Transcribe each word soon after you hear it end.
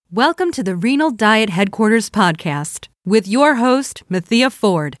Welcome to the Renal Diet Headquarters podcast with your host, Mathia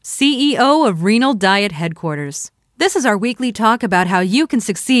Ford, CEO of Renal Diet Headquarters. This is our weekly talk about how you can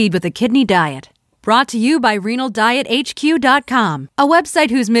succeed with a kidney diet. Brought to you by RenalDietHQ.com, a website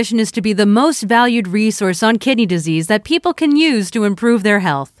whose mission is to be the most valued resource on kidney disease that people can use to improve their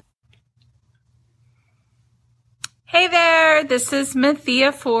health. Hey there, this is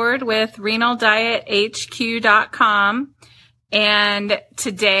Mathia Ford with RenalDietHQ.com. And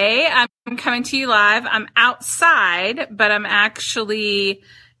today I'm coming to you live. I'm outside, but I'm actually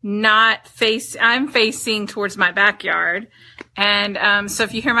I'm facing towards my backyard. And so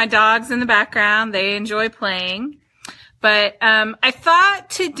if you hear my dogs in the background, they enjoy playing. But I thought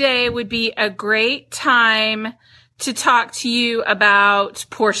today would be a great time to talk to you about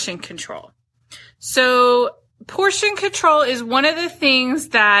portion control. So portion control is one of the things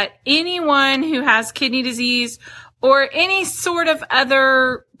that anyone who has kidney disease or any sort of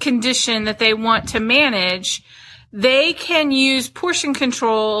other condition that they want to manage, they can use portion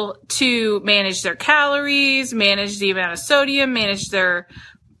control to manage their calories, manage the amount of sodium, manage their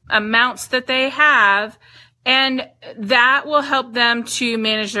amounts that they have, and that will help them to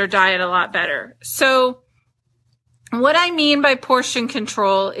manage their diet a lot better. So what I mean by portion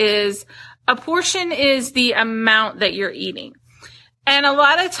control is a portion is the amount that you're eating. And a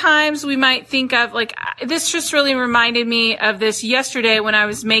lot of times we might think of, like, this just really reminded me of this yesterday when I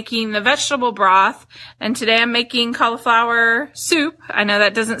was making the vegetable broth, and today I'm making cauliflower soup. I know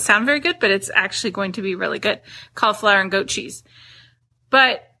that doesn't sound very good, but it's actually going to be really good. Cauliflower and goat cheese.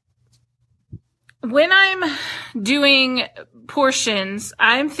 But when I'm doing portions,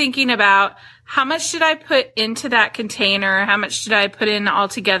 I'm thinking about how much should I put into that container? How much should I put in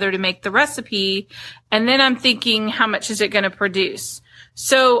altogether to make the recipe? And then I'm thinking, how much is it going to produce?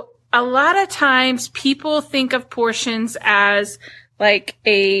 So a lot of times people think of portions as like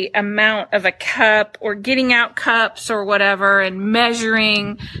a amount of a cup or getting out cups or whatever and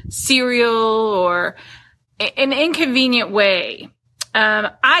measuring cereal or an inconvenient way.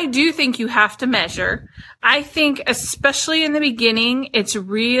 I do think you have to measure. I think especially in the beginning, it's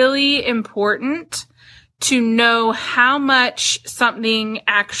really important to know how much something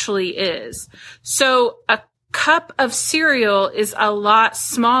actually is. So a cup of cereal is a lot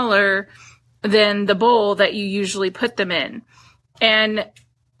smaller than the bowl that you usually put them in. And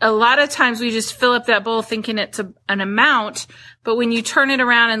a lot of times we just fill up that bowl thinking it's an amount, but when you turn it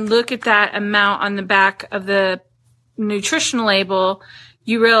around and look at that amount on the back of the nutrition label,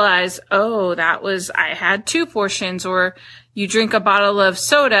 you realize, oh, I had 2 portions. Or you drink a bottle of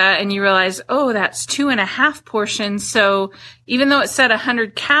soda and you realize, oh, that's 2.5 portions. So even though it said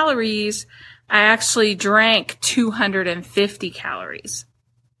 100 calories, I actually drank 250 calories.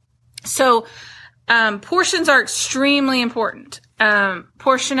 So portions are extremely important.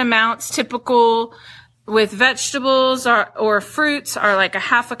 Portion amounts typical with vegetables or fruits are like a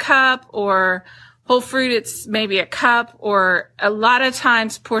half a cup, or whole fruit, it's maybe a cup, or a lot of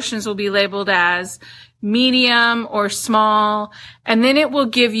times portions will be labeled as medium or small, and then it will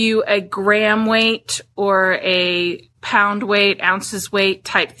give you a gram weight or a pound weight, ounces weight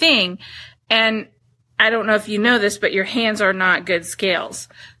type thing. And I don't know if you know this, but your hands are not good scales.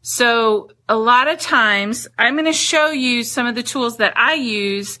 So a lot of times I'm going to show you some of the tools that I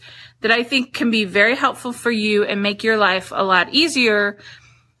use that I think can be very helpful for you and make your life a lot easier.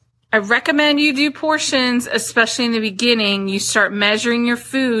 I recommend you do portions, especially in the beginning. You start measuring your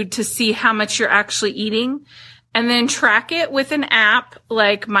food to see how much you're actually eating, and then track it with an app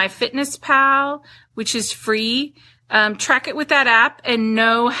like MyFitnessPal, which is free. Track it with that app and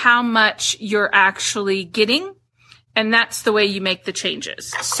know how much you're actually getting. And that's the way you make the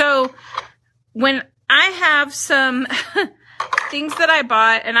changes. So when I have some things that I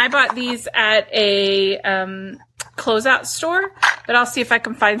bought, and I bought these at a closeout store, but I'll see if I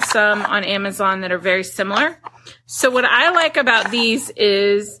can find some on Amazon that are very similar. So what I like about these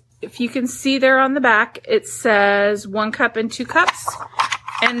is, if you can see there on the back, it says 1 cup and 2 cups.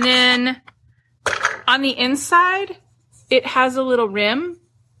 And then on the inside, it has a little rim.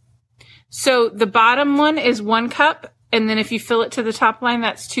 So the bottom one is 1 cup. And then if you fill it to the top line,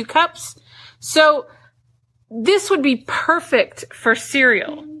 that's 2 cups. So this would be perfect for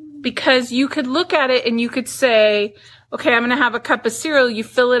cereal, because you could look at it and you could say, okay, I'm going to have a cup of cereal. You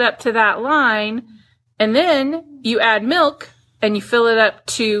fill it up to that line, and then you add milk and you fill it up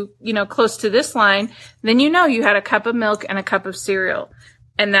to, close to this line. Then you had a cup of milk and a cup of cereal,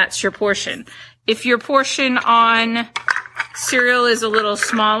 and that's your portion. If your portion on cereal is a little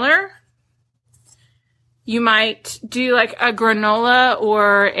smaller, you might do like a granola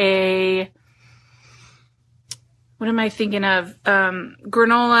or what am I thinking of?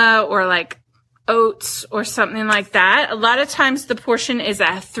 Granola or like oats or something like that. A lot of times the portion is a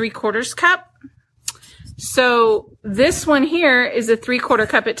 3/4 cup. So this one here is a 3/4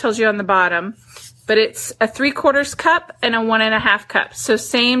 cup. It tells you on the bottom, but it's a 3/4 cup and a 1.5 cup. So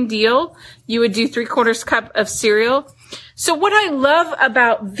same deal. You would do 3/4 cup of cereal. So what I love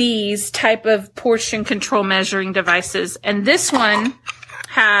about these type of portion control measuring devices, and this one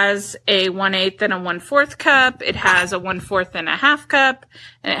has a 1/8 and a 1/4 cup. It has a 1/4 and a 1/2 cup,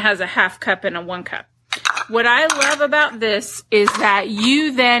 and it has a 1/2 cup and a 1 cup. What I love about this is that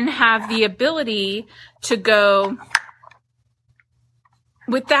you then have the ability to go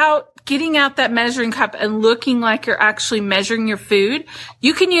without getting out that measuring cup and looking like you're actually measuring your food.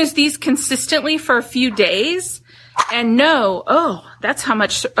 You can use these consistently for a few days and know, oh, that's how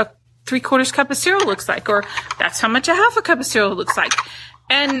much a 3/4 cup of cereal looks like, or that's how much a 1/2 cup of cereal looks like.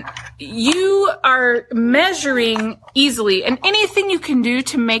 And you are measuring easily, and anything you can do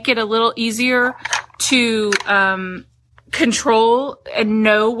to make it a little easier to control and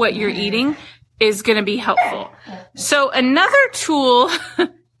know what you're eating is going to be helpful. So another tool,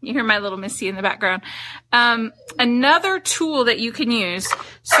 you hear my little Missy in the background, another tool that you can use.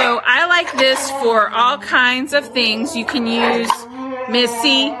 So I like this for all kinds of things. You can use,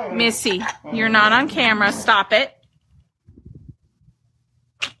 Missy, you're not on camera. Stop it.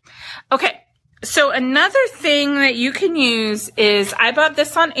 Okay. So another thing that you can use is, I bought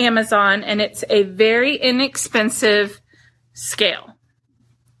this on Amazon, and it's a very inexpensive scale.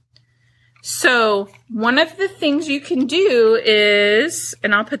 So one of the things you can do is,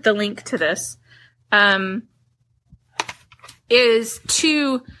 and I'll put the link to this, is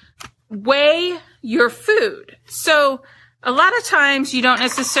to weigh your food. So a lot of times you don't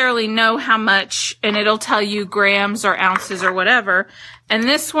necessarily know how much, and it'll tell you grams or ounces or whatever. And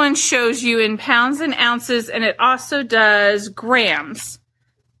this one shows you in pounds and ounces, and it also does grams.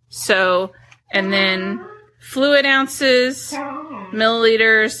 So, and then fluid ounces,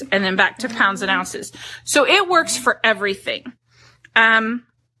 milliliters, and then back to pounds and ounces. So it works for everything.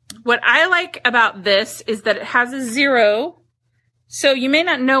 What I like about this is that it has a 0. So you may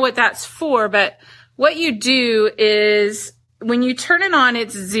not know what that's for, but what you do is when you turn it on,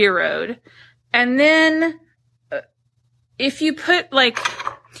 it's zeroed. And then if you put, like,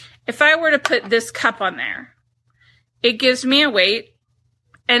 if I were to put this cup on there, it gives me a weight.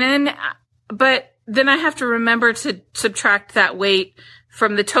 And then, but then I have to remember to subtract that weight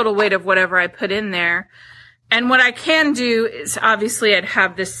from the total weight of whatever I put in there. And what I can do is, obviously I'd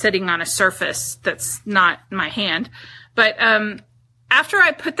have this sitting on a surface that's not my hand. But after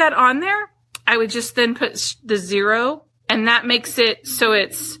I put that on there, I would just then put the 0, and that makes it so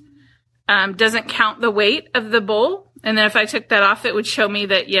it's doesn't count the weight of the bowl. And then if I took that off, it would show me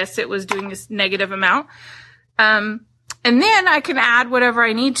that, yes, it was doing this negative amount. And then I can add whatever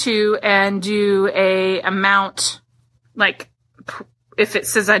I need to and do a amount, like if it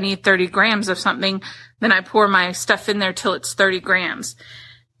says I need 30 grams of something, then I pour my stuff in there till it's 30 grams.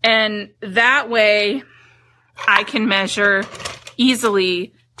 And that way I can measure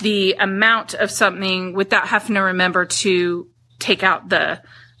easily the amount of something without having to remember to take out the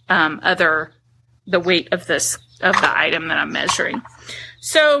weight of the item that I'm measuring.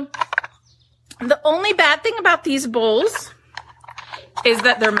 So the only bad thing about these bowls is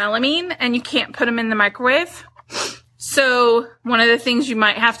that they're melamine and you can't put them in the microwave. So one of the things you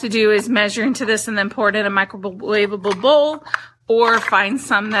might have to do is measure into this and then pour it in a microwavable bowl, or find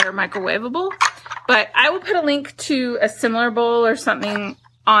some that are microwavable. But I will put a link to a similar bowl or something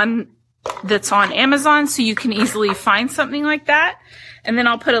that's on Amazon, so you can easily find something like that. And then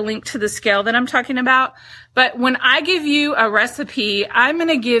I'll put a link to the scale that I'm talking about. But when I give you a recipe, I'm going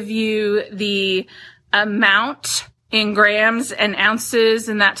to give you the amount in grams and ounces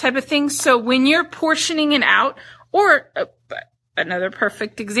and that type of thing. So when you're portioning it out, or another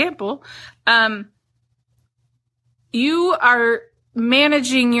perfect example, you are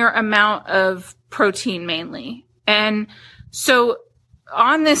managing your amount of protein mainly. And so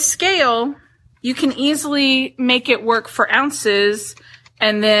on this scale, you can easily make it work for ounces,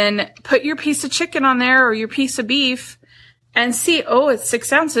 and then put your piece of chicken on there or your piece of beef and see, oh, it's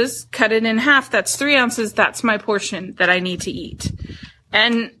 6 ounces, cut it in half. That's 3 ounces. That's my portion that I need to eat.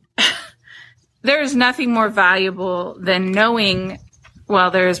 And there's nothing more valuable than knowing,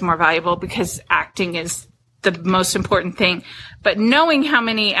 well, there is more valuable because acting is the most important thing, but knowing how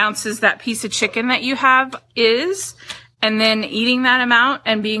many ounces that piece of chicken that you have is, and then eating that amount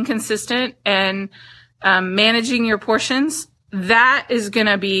and being consistent and managing your portions, that is going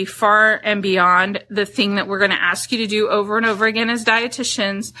to be far and beyond the thing that we're going to ask you to do over and over again as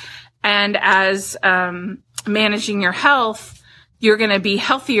dietitians and as managing your health, you're going to be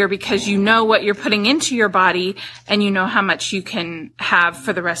healthier because you know what you're putting into your body and you know how much you can have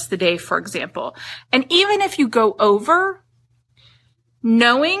for the rest of the day, for example. And even if you go over,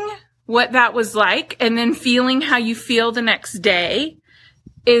 knowing what that was like and then feeling how you feel the next day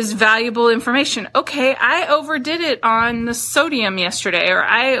is valuable information. Okay, I overdid it on the sodium yesterday, or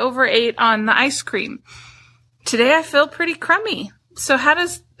I overate on the ice cream. Today I feel pretty crummy. So how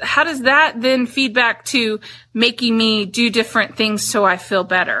does that then feed back to making me do different things so I feel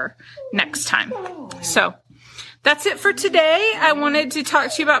better next time? So that's it for today. I wanted to talk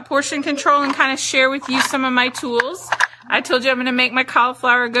to you about portion control and kind of share with you some of my tools. I told you I'm going to make my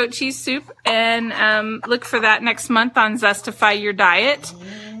cauliflower goat cheese soup, and look for that next month on Zestify Your Diet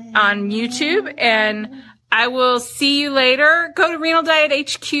on YouTube. And I will see you later. Go to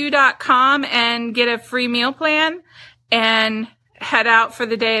renaldiethq.com and get a free meal plan and head out for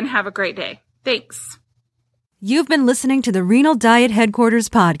the day and have a great day. Thanks. You've been listening to the Renal Diet Headquarters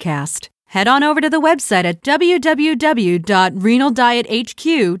podcast. Head on over to the website at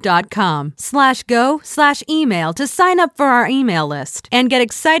www.renaldiethhq.com/go/email to sign up for our email list and get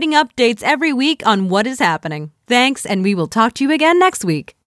exciting updates every week on what is happening. Thanks, and we will talk to you again next week.